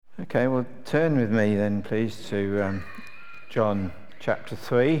Okay, well, turn with me then, please, to John chapter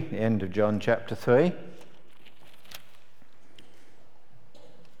 3, the end of John chapter 3.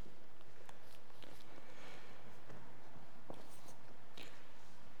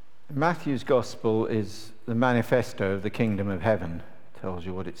 Matthew's Gospel is the manifesto of the kingdom of heaven. It tells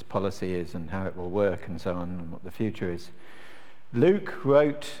you what its policy is and how it will work and so on, and what the future is. Luke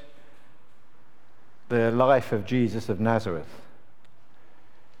wrote the life of Jesus of Nazareth.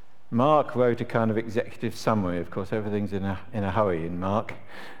 Mark wrote a kind of executive summary. Of course, everything's in a hurry in Mark.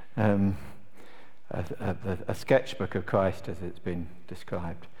 A sketchbook of Christ, as it's been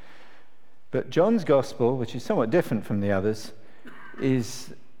described. But John's Gospel, which is somewhat different from the others,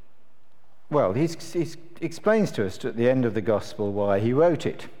 is, well, he explains to us at the end of the Gospel why he wrote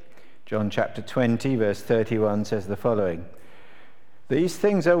it. John chapter 20, verse 31 says the following: "These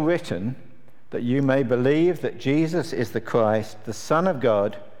things are written that you may believe that Jesus is the Christ, the Son of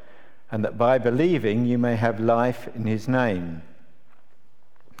God, and that by believing you may have life in his name."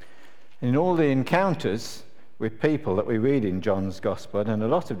 In all the encounters with people that we read in John's Gospel, and a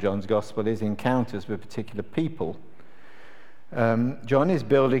lot of John's Gospel is encounters with particular people, John is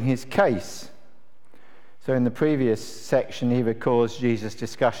building his case. So in the previous section he records Jesus'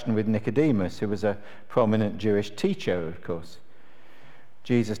 discussion with Nicodemus, who was a prominent Jewish teacher, of course.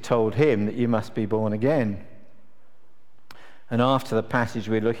 Jesus told him that you must be born again. And after the passage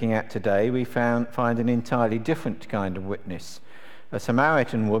we're looking at today, we find an entirely different kind of witness. A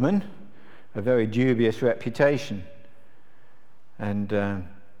Samaritan woman, a very dubious reputation. And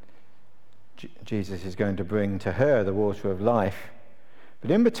Jesus is going to bring to her the water of life.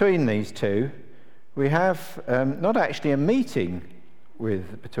 But in between these two, we have not actually a meeting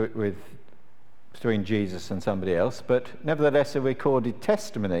between Jesus and somebody else, but nevertheless a recorded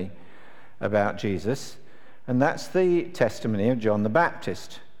testimony about Jesus. And that's the testimony of John the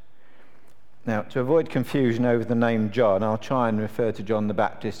Baptist. Now, to avoid confusion over the name John, I'll try and refer to John the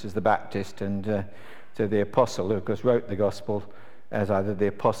Baptist as the Baptist, and to the apostle, who of course wrote the Gospel, as either the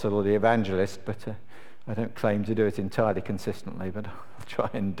apostle or the evangelist, but I don't claim to do it entirely consistently, but I'll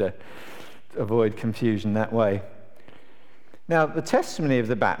try and avoid confusion that way. Now, the testimony of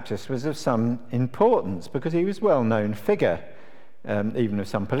the Baptist was of some importance, because he was a well-known figure, even of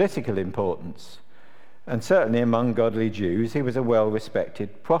some political importance. And certainly among godly Jews, he was a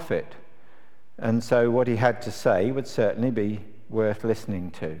well-respected prophet. And so what he had to say would certainly be worth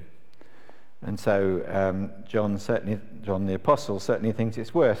listening to. And so John the Apostle certainly thinks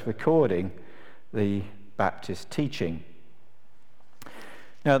it's worth recording the Baptist teaching.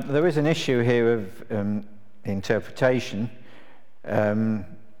 Now, there is an issue here of interpretation.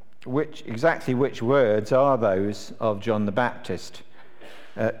 Exactly which words are those of John the Baptist?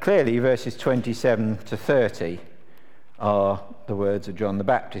 Clearly, verses 27 to 30 are the words of John the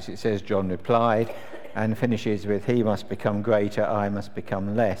Baptist. It says, "John replied," and finishes with, "He must become greater, I must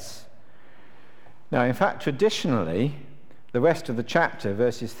become less." Now, in fact, traditionally, the rest of the chapter,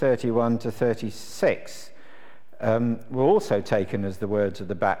 verses 31 to 36, were also taken as the words of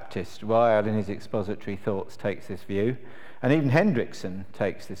the Baptist. Ryle, in his expository thoughts, takes this view, and even Hendrickson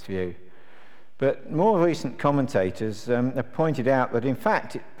takes this view. But more recent commentators have pointed out that, in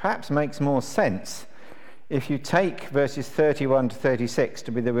fact, it perhaps makes more sense if you take verses 31 to 36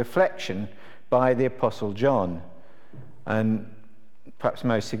 to be the reflection by the Apostle John. And perhaps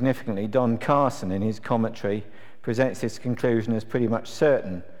most significantly, Don Carson, in his commentary, presents this conclusion as pretty much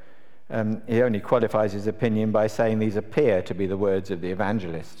certain. He only qualifies his opinion by saying these appear to be the words of the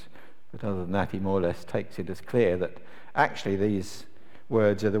evangelist. But other than that, he more or less takes it as clear that actually these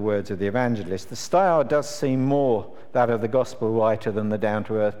words are the words of the evangelist. The style does seem more that of the gospel writer than the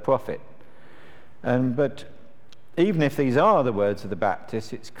down-to-earth prophet. But even if these are the words of the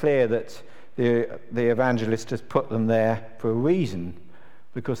Baptist, it's clear that the evangelist has put them there for a reason,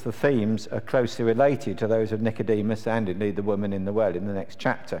 because the themes are closely related to those of Nicodemus and indeed the woman in the well in the next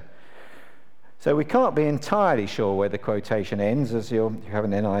chapter. So we can't be entirely sure where the quotation ends, as you have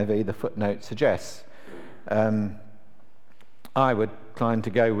an NIV, the footnote suggests. I would incline to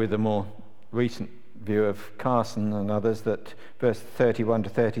go with the more recent view of Carson and others, that verse 31 to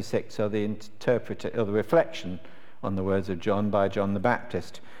 36 are the reflection on the words of John by John the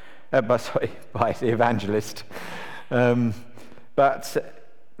Baptist, by the evangelist. But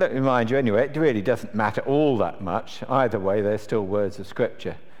let me remind you anyway, it really doesn't matter all that much. Either way, they're still words of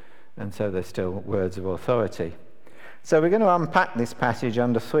Scripture, and so they're still words of authority. So we're going to unpack this passage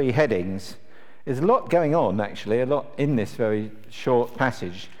under three headings. There's a lot going on, actually, a lot in this very short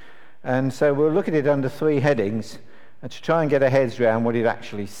passage. And so we'll look at it under three headings and to try and get our heads around what it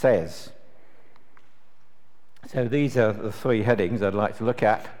actually says. So these are the three headings I'd like to look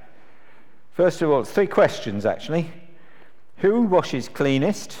at. First of all, it's three questions actually. Who washes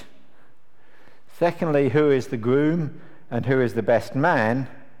cleanest? Secondly, who is the groom and who is the best man?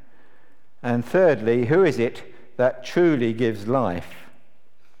 And thirdly, who is it that truly gives life?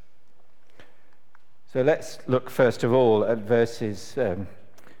 So let's look first of all at verses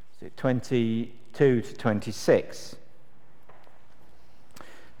 22 to 26.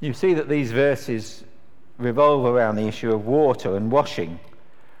 You see that these verses revolve around the issue of water and washing.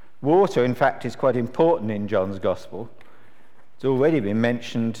 Water, in fact, is quite important in John's Gospel. It's already been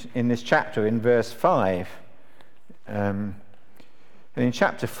mentioned in this chapter in verse 5. And in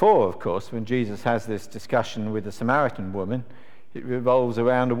chapter 4, of course, when Jesus has this discussion with the Samaritan woman, it revolves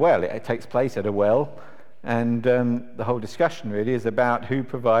around a well. It takes place at a well, and the whole discussion really is about who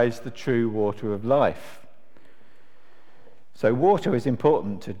provides the true water of life. So water is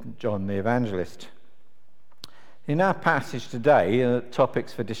important to John the Evangelist. In our passage today,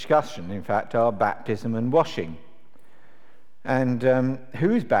 topics for discussion, in fact, are baptism and washing. And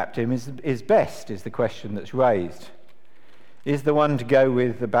whose baptism is best is the question that's raised. Is the one to go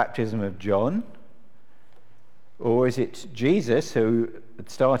with the baptism of John? Or is it Jesus who had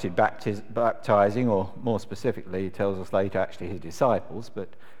started baptizing, or more specifically, he tells us later, actually his disciples, but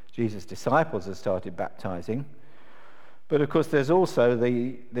Jesus' disciples had started baptizing. But of course there's also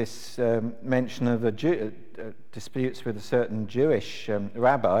this mention of disputes with a certain Jewish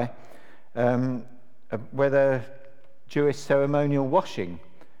rabbi whether Jewish ceremonial washing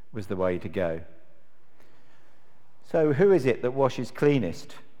was the way to go. So who is it that washes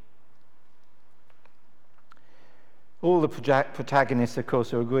cleanest? All the protagonists, of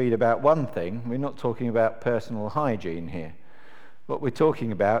course, are agreed about one thing. We're not talking about personal hygiene here. What we're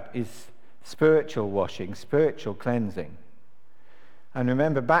talking about is spiritual washing, spiritual cleansing. And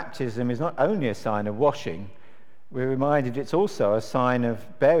remember, baptism is not only a sign of washing, we're reminded it's also a sign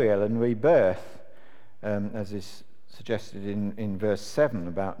of burial and rebirth, as is suggested in verse 7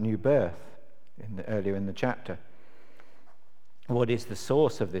 about new birth earlier in the chapter. What is the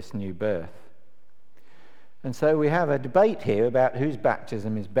source of this new birth? And so we have a debate here about whose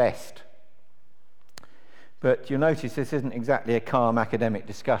baptism is best. But you'll notice this isn't exactly a calm academic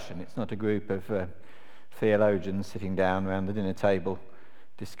discussion. It's not a group of theologians sitting down around the dinner table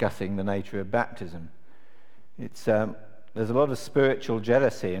discussing the nature of baptism. There's a lot of spiritual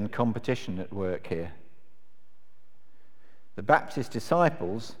jealousy and competition at work here. The Baptist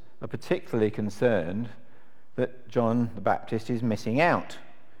disciples are particularly concerned that John the Baptist is missing out.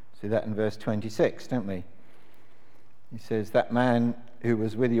 See that in verse 26, don't we? He says, that man who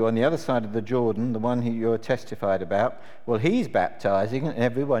was with you on the other side of the Jordan, the one who you're testified about, well, he's baptizing and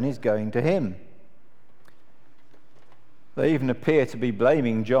everyone is going to him. They even appear to be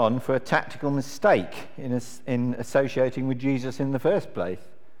blaming John for a tactical mistake in associating with Jesus in the first place.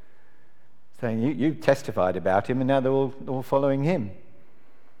 Saying, you testified about him and now they're all following him.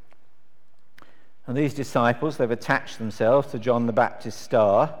 And these disciples, they've attached themselves to John the Baptist's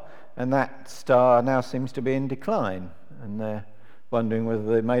star, and that star now seems to be in decline. And they're wondering whether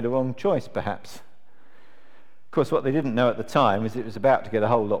they made a wrong choice, perhaps. Of course, what they didn't know at the time was it was about to get a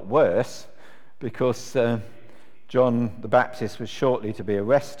whole lot worse, because John the Baptist was shortly to be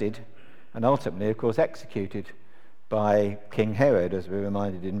arrested and ultimately, of course, executed by King Herod, as we're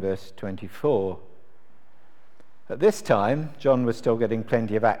reminded in verse 24. At this time, John was still getting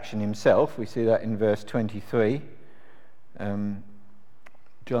plenty of action himself. We see that in verse 23.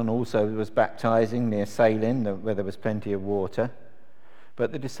 John also was baptizing near Salim, where there was plenty of water.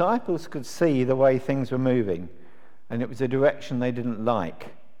 But the disciples could see the way things were moving, and it was a direction they didn't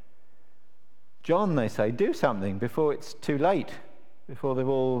like. John, they say, do something before it's too late, before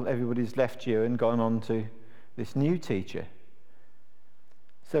everybody's left you and gone on to this new teacher.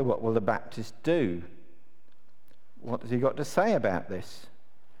 So what will the Baptist do? What has he got to say about this?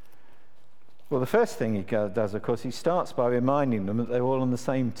 Well, the first thing he does, of course, he starts by reminding them that they're all on the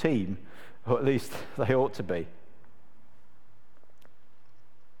same team, or at least they ought to be.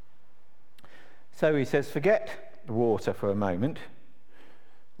 So he says, forget water for a moment.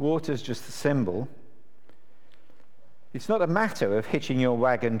 Water's just a symbol. It's not a matter of hitching your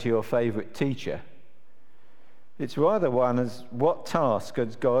wagon to your favourite teacher. It's rather one as what task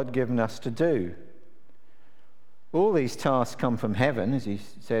has God given us to do? All these tasks come from heaven, as he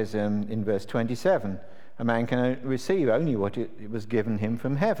says in verse 27. A man can receive only what it was given him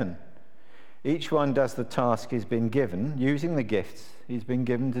from heaven. Each one does the task he's been given, using the gifts he's been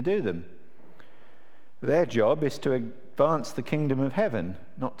given to do them. Their job is to advance the kingdom of heaven,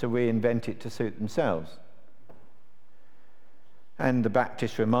 not to reinvent it to suit themselves. And the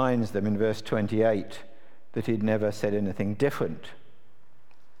Baptist reminds them in verse 28 that he'd never said anything different.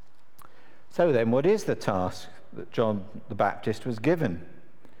 So then, what is the task that John the Baptist was given?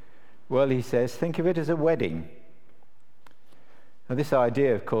 Well, he says, think of it as a wedding. Now, this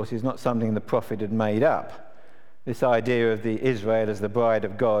idea, of course, is not something the prophet had made up. This idea of the Israel as the bride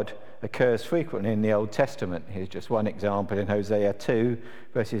of God occurs frequently in the Old Testament. Here's just one example in Hosea 2,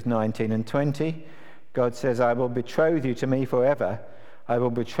 verses 19 and 20. God says, I will betroth you to me forever. I will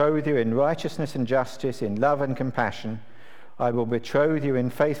betroth you in righteousness and justice, in love and compassion. I will betroth you in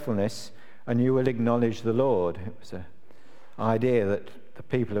faithfulness, and you will acknowledge the Lord. It was an idea that the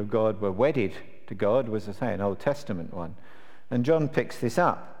people of God were wedded to God, was, I say, an Old Testament one. And John picks this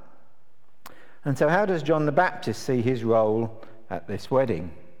up. And so how does John the Baptist see his role at this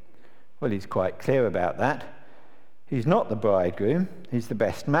wedding? Well, he's quite clear about that. He's not the bridegroom, he's the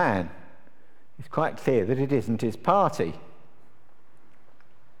best man. It's quite clear that it isn't his party.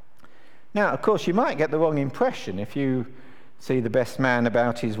 Now, of course, you might get the wrong impression if you see the best man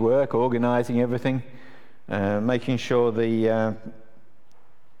about his work, organising everything, making sure in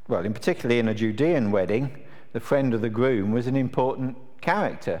particularly in a Judean wedding, the friend of the groom was an important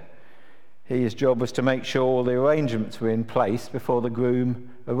character. His job was to make sure all the arrangements were in place before the groom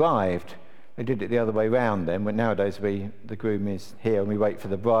arrived. They did it the other way round then, but nowadays the groom is here and we wait for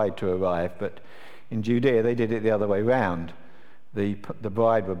the bride to arrive. But in Judea, they did it the other way round. The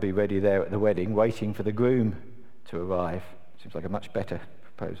bride would be ready there at the wedding, waiting for the groom to arrive. Seems like a much better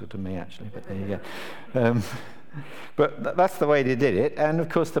proposal to me, actually, but there you go. But that's the way they did it. And, of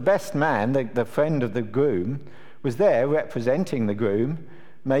course, the best man, the friend of the groom, was there representing the groom,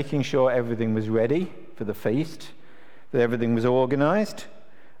 making sure everything was ready for the feast, that everything was organised.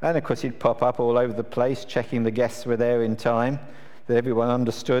 And, of course, he'd pop up all over the place, checking the guests were there in time, that everyone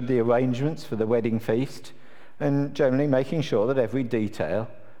understood the arrangements for the wedding feast, and generally making sure that every detail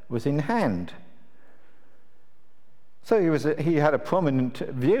was in hand. So he had a prominent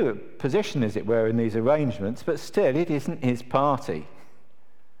position, as it were, in these arrangements, but still it isn't his party.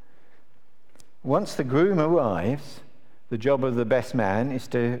 Once the groom arrives, the job of the best man is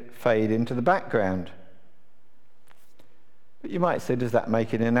to fade into the background. But you might say, does that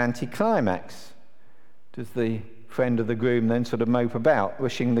make it an anticlimax? Does the friend of the groom then sort of mope about,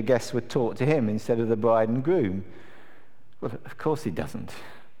 wishing the guests would talk to him instead of the bride and groom? Well, of course he doesn't.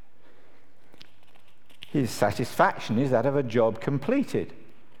 His satisfaction is that of a job completed,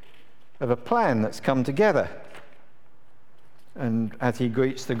 of a plan that's come together. And as he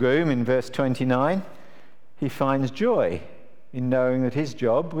greets the groom in verse 29, he finds joy in knowing that his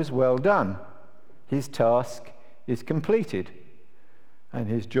job was well done. His task is completed, and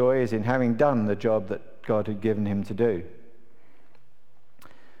his joy is in having done the job that God had given him to do.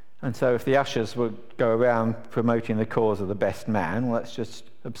 And so if the ushers would go around promoting the cause of the best man, well, that's just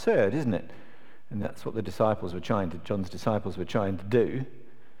absurd, isn't it? And that's what John's disciples were trying to do.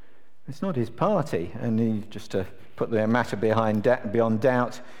 It's not his party. And just to put the matter beyond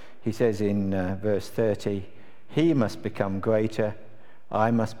doubt, he says in verse 30, he must become greater,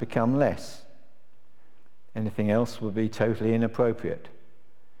 I must become less. Anything else would be totally inappropriate.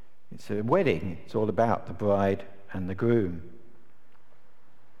 It's a wedding. It's all about the bride and the groom.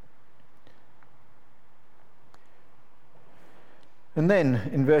 And then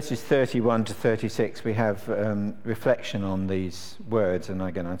in verses 31 to 36 we have reflection on these words, and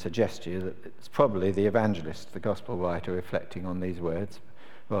again I suggest to you that it's probably the evangelist, the gospel writer, reflecting on these words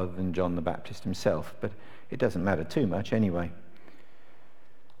rather than John the Baptist himself, but it doesn't matter too much anyway.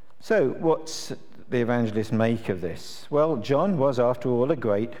 So what's the evangelist make of this? Well, John was after all a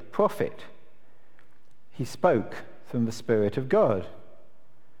great prophet. He spoke from the Spirit of God.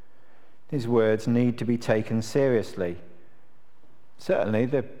 His words need to be taken seriously. Certainly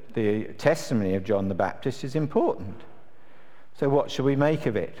the testimony of John the Baptist is important. So what should we make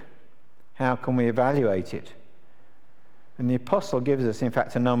of it? How can we evaluate it? And the apostle gives us, in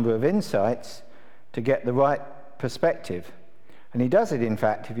fact, a number of insights to get the right perspective. And he does it, in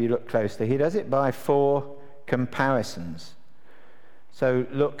fact, if you look closely, he does it by 4 comparisons. So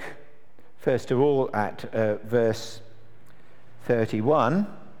look, first of all, at verse 31.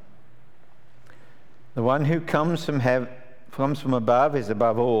 The one who comes from above is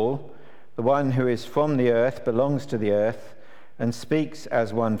above all. The one who is from the earth belongs to the earth and speaks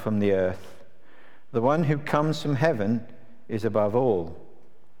as one from the earth. The one who comes from heaven is above all.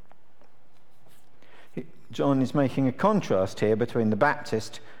 John is making a contrast here between the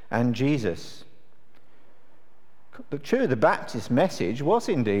Baptist and Jesus. True, the Baptist's message was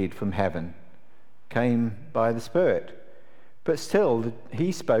indeed from heaven, came by the Spirit, but still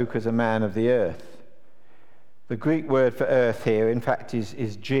he spoke as a man of the earth. The Greek word for earth here, in fact,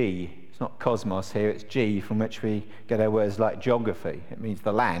 is G. It's not cosmos here, it's G, from which we get our words like geography. It means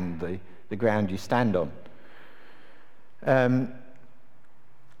the land, the ground you stand on,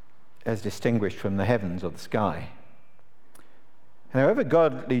 as distinguished from the heavens or the sky. However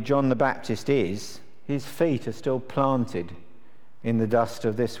godly John the Baptist is, his feet are still planted in the dust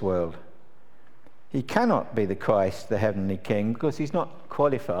of this world. He cannot be the Christ, the heavenly King, because he's not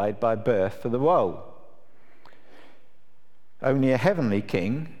qualified by birth for the role. Only a heavenly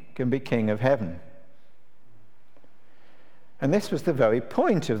king can be king of heaven. And this was the very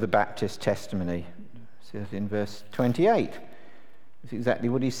point of the Baptist testimony. See it in verse 28. It's exactly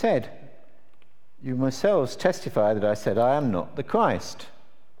what he said. You yourselves testify that I said, I am not the Christ.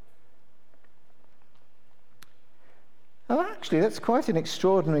 Well, actually, that's quite an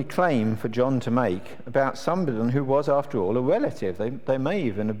extraordinary claim for John to make about somebody who was, after all, a relative. They may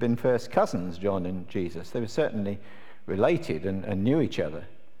even have been first cousins, John and Jesus. They were certainly related and knew each other.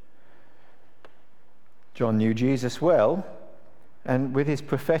 John knew Jesus well, and with his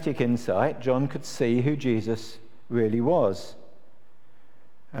prophetic insight, John could see who Jesus really was.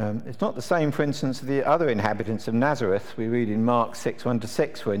 It's not the same, for instance, the other inhabitants of Nazareth. We read in Mark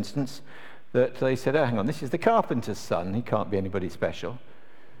 6:1-6, for instance, that they said, oh, hang on, this is the carpenter's son. He can't be anybody special.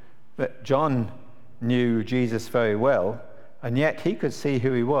 But John knew Jesus very well, and yet he could see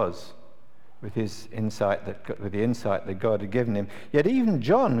who he was with his insight, with the insight that God had given him. Yet even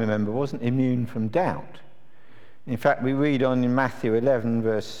John, remember, wasn't immune from doubt. In fact, we read on in Matthew 11,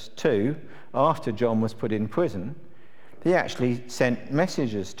 verse 2, after John was put in prison, he actually sent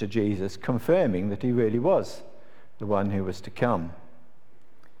messages to Jesus confirming that he really was the one who was to come.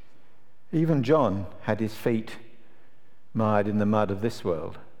 Even John had his feet mired in the mud of this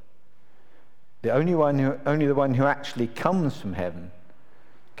world. Only the one who actually comes from heaven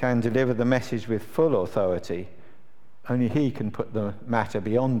can deliver the message with full authority. Only he can put the matter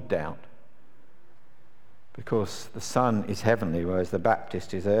beyond doubt, because the Son is heavenly, whereas the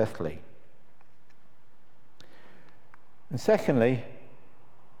Baptist is earthly. And secondly,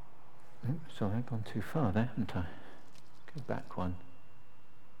 sorry, I've gone too far there, haven't I? Go back one.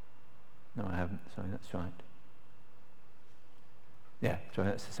 No, I haven't. Sorry, that's right. Yeah, sorry,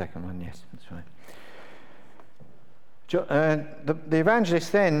 that's the second one. Yes, that's right. The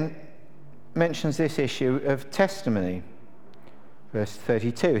evangelist then mentions this issue of testimony. Verse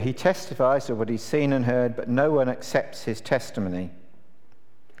 32, he testifies of what he's seen and heard, but no one accepts his testimony.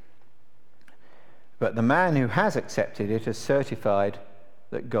 But the man who has accepted it has certified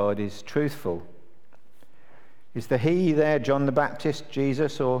that God is truthful. Is the he there John the Baptist,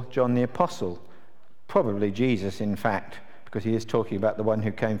 Jesus, or John the Apostle? Probably Jesus, in fact, because he is talking about the one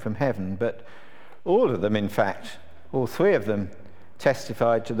who came from heaven. But all of them, in fact, all three of them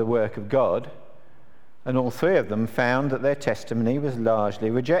testified to the work of God, and all three of them found that their testimony was largely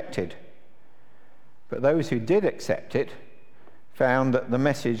rejected. But those who did accept it found that the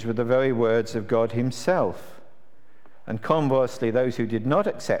message were the very words of God himself. And conversely, those who did not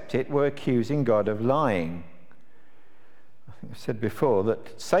accept it were accusing God of lying. I think I've said before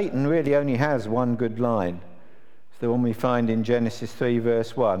that Satan really only has one good line. It's the one we find in Genesis 3,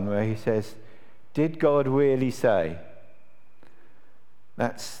 verse 1, where he says, did God really say?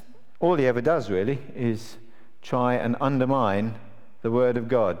 That's all he ever does, really, is try and undermine the word of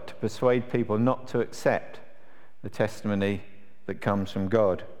God to persuade people not to accept the testimony that comes from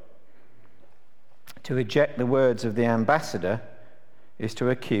God. To reject the words of the ambassador is to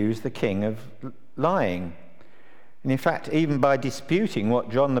accuse the king of lying. And in fact, even by disputing what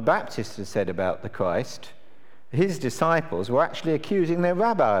John the Baptist had said about the Christ, his disciples were actually accusing their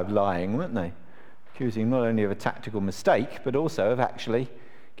rabbi of lying, weren't they? Accusing not only of a tactical mistake, but also of actually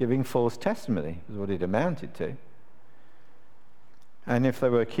giving false testimony, was what it amounted to. And if they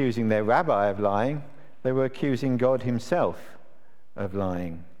were accusing their rabbi of lying, they were accusing God himself of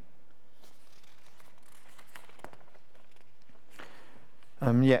lying.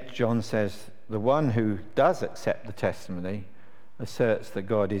 Yet John says the one who does accept the testimony asserts that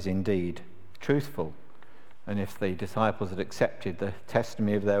God is indeed truthful. And if the disciples had accepted the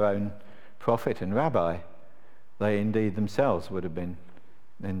testimony of their own prophet and rabbi, they indeed themselves would have been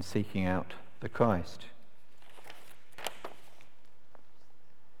then seeking out the Christ.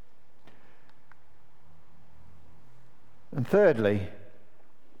 And thirdly,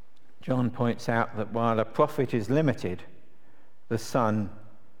 John points out that while a prophet is limited, the Son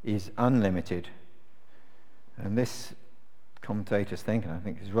is unlimited. And this, commentators think, and I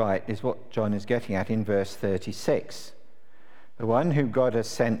think is right, is what John is getting at in verse 36. The one who God has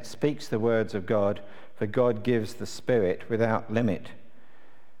sent speaks the words of God, for God gives the Spirit without limit.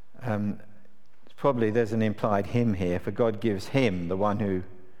 Probably there's an implied him here, for God gives him, the one who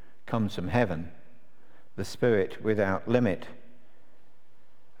comes from heaven, the Spirit without limit.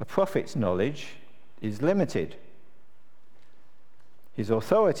 A prophet's knowledge is limited. His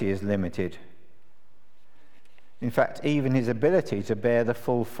authority is limited. In fact, even his ability to bear the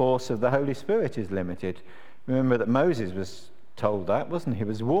full force of the Holy Spirit is limited. Remember that Moses was told that, wasn't he? He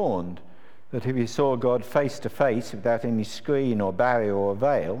was warned that if he saw God face to face without any screen or barrier or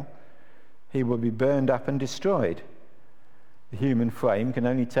veil, he would be burned up and destroyed. The human frame can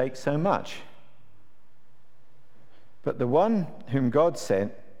only take so much. But the one whom God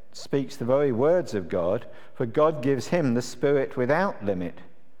sent speaks the very words of God, for God gives him the Spirit without limit.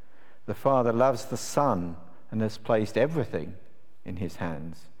 The Father loves the Son and has placed everything in his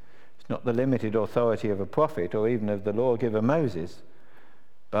hands. It's not the limited authority of a prophet or even of the lawgiver Moses,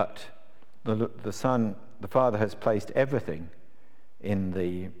 but the Father has placed everything in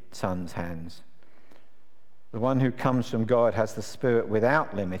the Son's hands. The one who comes from God has the Spirit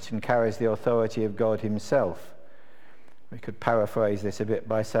without limit and carries the authority of God himself. We could paraphrase this a bit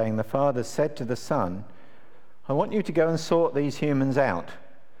by saying the Father said to the Son, I want you to go and sort these humans out.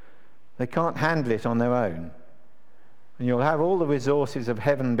 They can't handle it on their own. And you'll have all the resources of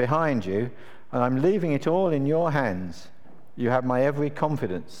heaven behind you, and I'm leaving it all in your hands. You have my every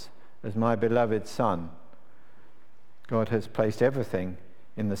confidence as my beloved Son. God has placed everything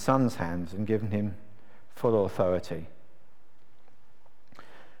in the Son's hands and given him full authority.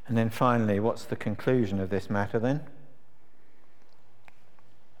 And then finally, what's the conclusion of this matter then?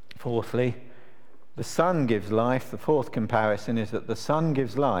 Fourthly, the Son gives life. The fourth comparison is that the Son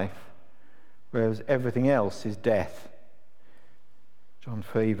gives life, whereas everything else is death. John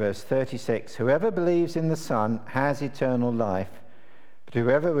 3, verse 36, whoever believes in the Son has eternal life, but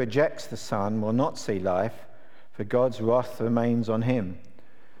whoever rejects the Son will not see life, for God's wrath remains on him.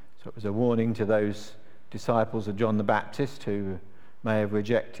 So it was a warning to those disciples of John the Baptist who may have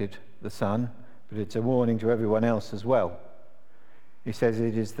rejected the Son, but it's a warning to everyone else as well. He says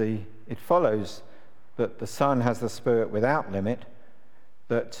it follows that the Son has the Spirit without limit,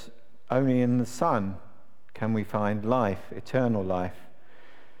 that only in the Son can we find life, eternal life.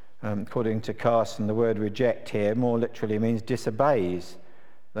 According to Carson, the word reject here more literally means disobeys.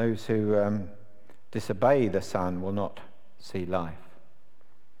 Those who disobey the Son will not see life.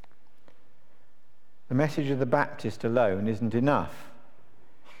 The message of the Baptist alone isn't enough.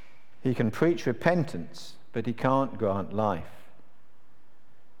 He can preach repentance, but he can't grant life.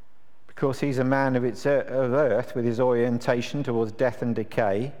 Because he's a man of earth with his orientation towards death and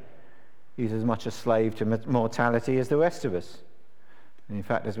decay, he's as much a slave to mortality as the rest of us. And in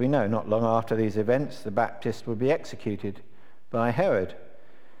fact, as we know, not long after these events, the Baptist would be executed by Herod.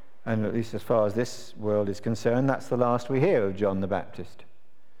 And at least as far as this world is concerned, that's the last we hear of John the Baptist.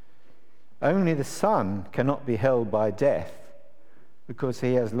 Only the Son cannot be held by death because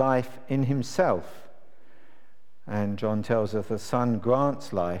he has life in himself. And John tells us the Son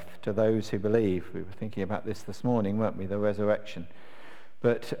grants life to those who believe. We were thinking about this morning, weren't we? The resurrection.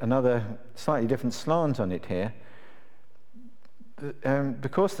 But another slightly different slant on it here.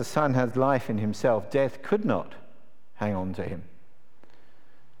 Because the Son has life in himself, death could not hang on to him.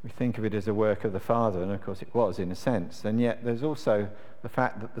 We think of it as a work of the Father, and of course it was in a sense. And yet there's also the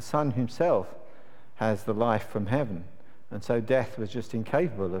fact that the Son himself has the life from heaven. And so death was just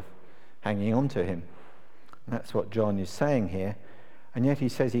incapable of hanging on to him. And that's what John is saying here. And yet he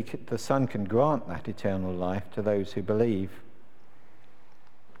says the Son can grant that eternal life to those who believe.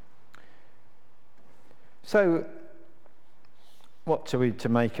 So, what are we to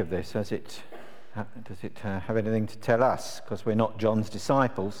make of this? Does it have anything to tell us? Because we're not John's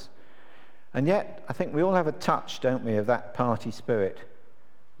disciples. And yet, I think we all have a touch, don't we, of that party spirit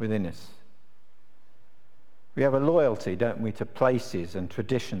within us. We have a loyalty, don't we, to places and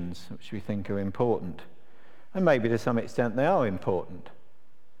traditions which we think are important. And maybe to some extent they are important.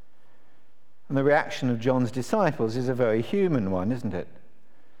 And the reaction of John's disciples is a very human one, isn't it?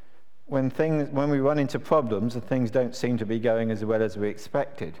 When we run into problems and things don't seem to be going as well as we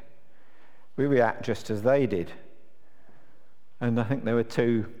expected, we react just as they did. And I think there were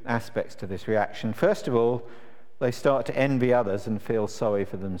two aspects to this reaction. First of all, they start to envy others and feel sorry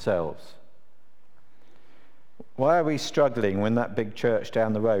for themselves. Why are we struggling when that big church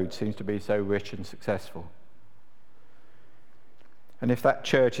down the road seems to be so rich and successful? And if that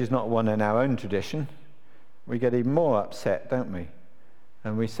church is not one in our own tradition, we get even more upset, don't we?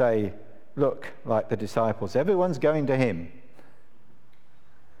 And we say, look, like the disciples, everyone's going to him.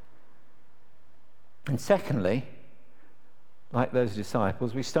 And secondly, like those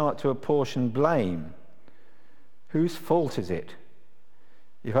disciples, we start to apportion blame. Whose fault is it?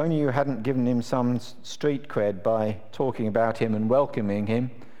 If only you hadn't given him some street cred by talking about him and welcoming him,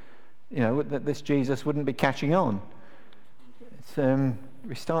 that this Jesus wouldn't be catching on.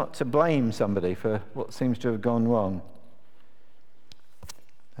 We start to blame somebody for what seems to have gone wrong.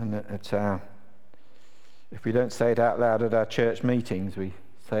 And if we don't say it out loud at our church meetings, we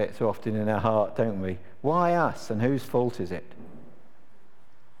say it so often in our heart, don't we? Why us, and whose fault is it?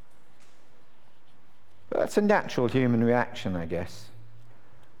 But that's a natural human reaction, I guess.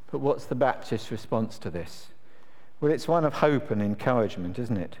 But what's the Baptist response to this? Well, it's one of hope and encouragement,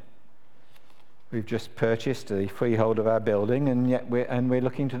 isn't it? We've just purchased the freehold of our building, and yet we're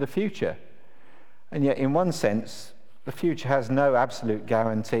looking to the future. And yet, in one sense, the future has no absolute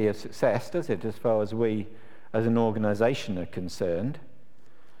guarantee of success, does it, as far as we as an organisation are concerned?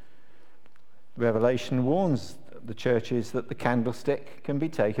 Revelation warns the churches that the candlestick can be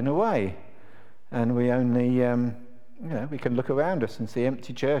taken away, and we only, we can look around us and see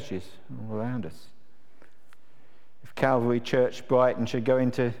empty churches all around us. If Calvary Church Brighton should go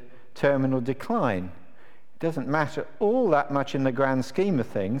into terminal decline, it doesn't matter all that much in the grand scheme of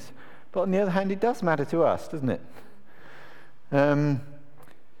things, but on the other hand, it does matter to us, doesn't it?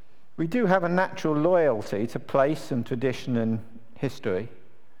 We do have a natural loyalty to place and tradition and history,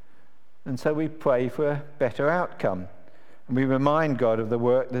 and so we pray for a better outcome, and we remind God of the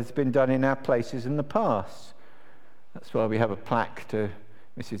work that's been done in our places in the past. That's why we have a plaque to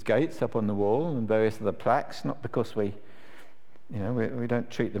Mrs. Gates up on the wall and various other plaques, not because we don't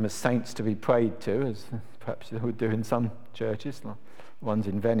treat them as saints to be prayed to, as perhaps they would do in some churches. Ones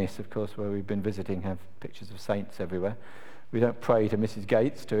in Venice, of course, where we've been visiting, have pictures of saints everywhere. We don't pray to Mrs.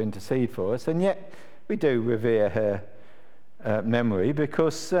 Gates to intercede for us, and yet we do revere her memory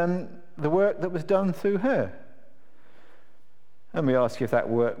because the work that was done through her. And we ask if that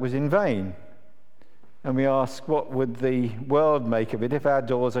work was in vain. And we ask, what would the world make of it if our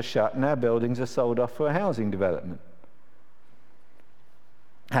doors are shut and our buildings are sold off for a housing development?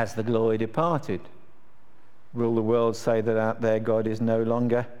 Has the glory departed? Will the world say that their God is no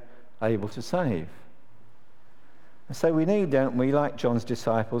longer able to save? And so we need, don't we, like John's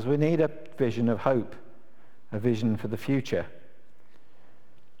disciples, we need a vision of hope, a vision for the future.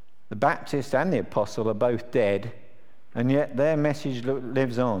 The Baptist and the Apostle are both dead, and yet their message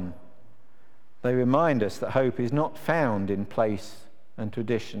lives on. They remind us that hope is not found in place and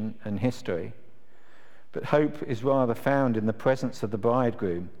tradition and history, but hope is rather found in the presence of the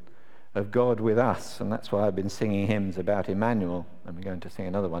bridegroom, of God with us. And that's why I've been singing hymns about Emmanuel, and we're going to sing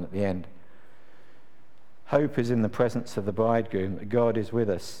another one at the end. Hope is in the presence of the bridegroom, that God is with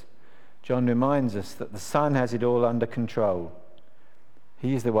us. John reminds us that the Son has it all under control.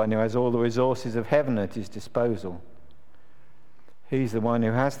 He's the one who has all the resources of heaven at his disposal. He's the one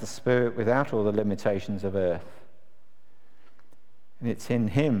who has the Spirit without all the limitations of earth. And it's in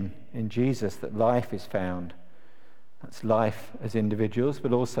him, in Jesus, that life is found. That's life as individuals,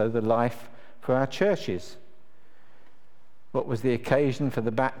 but also the life for our churches. What was the occasion for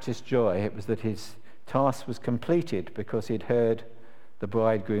the Baptist joy? It was that his task was completed because he'd heard the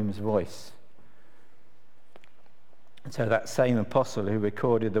bridegroom's voice. And so that same apostle who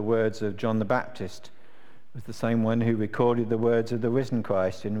recorded the words of John the Baptist was the same one who recorded the words of the risen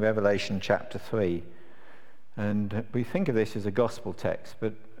Christ in Revelation chapter 3. And we think of this as a gospel text, but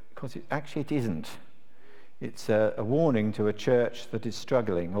of course it isn't. It's a warning to a church that is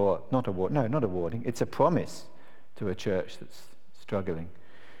struggling, or not a warning, it's a promise to a church that's struggling.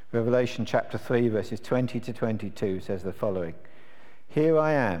 Revelation chapter 3 verses 20 to 22 says the following: Here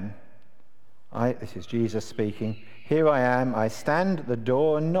I am, this is Jesus speaking, here I am, I stand at the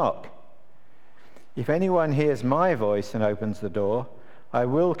door and knock. If anyone hears my voice and opens the door, I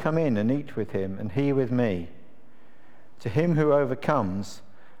will come in and eat with him, and he with me. To him who overcomes,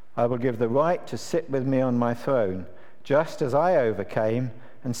 I will give the right to sit with me on my throne, just as I overcame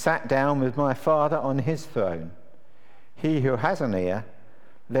and sat down with my Father on his throne. He who has an ear,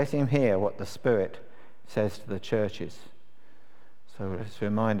 let him hear what the Spirit says to the churches. So let's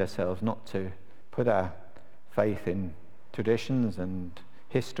remind ourselves not to put our faith in traditions and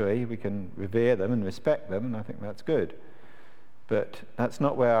history. We can revere them and respect them, and I think that's good. But that's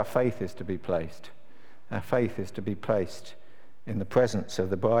not where our faith is to be placed. Our faith is to be placed in the presence of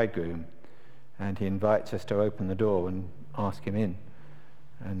the bridegroom, and he invites us to open the door and ask him in.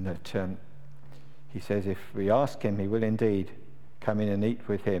 And that he says if we ask him, he will indeed come in and eat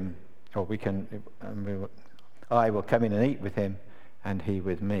with him, or I will come in and eat with him, and he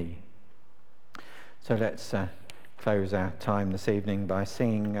with me. So let's close our time this evening by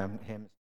singing hymns.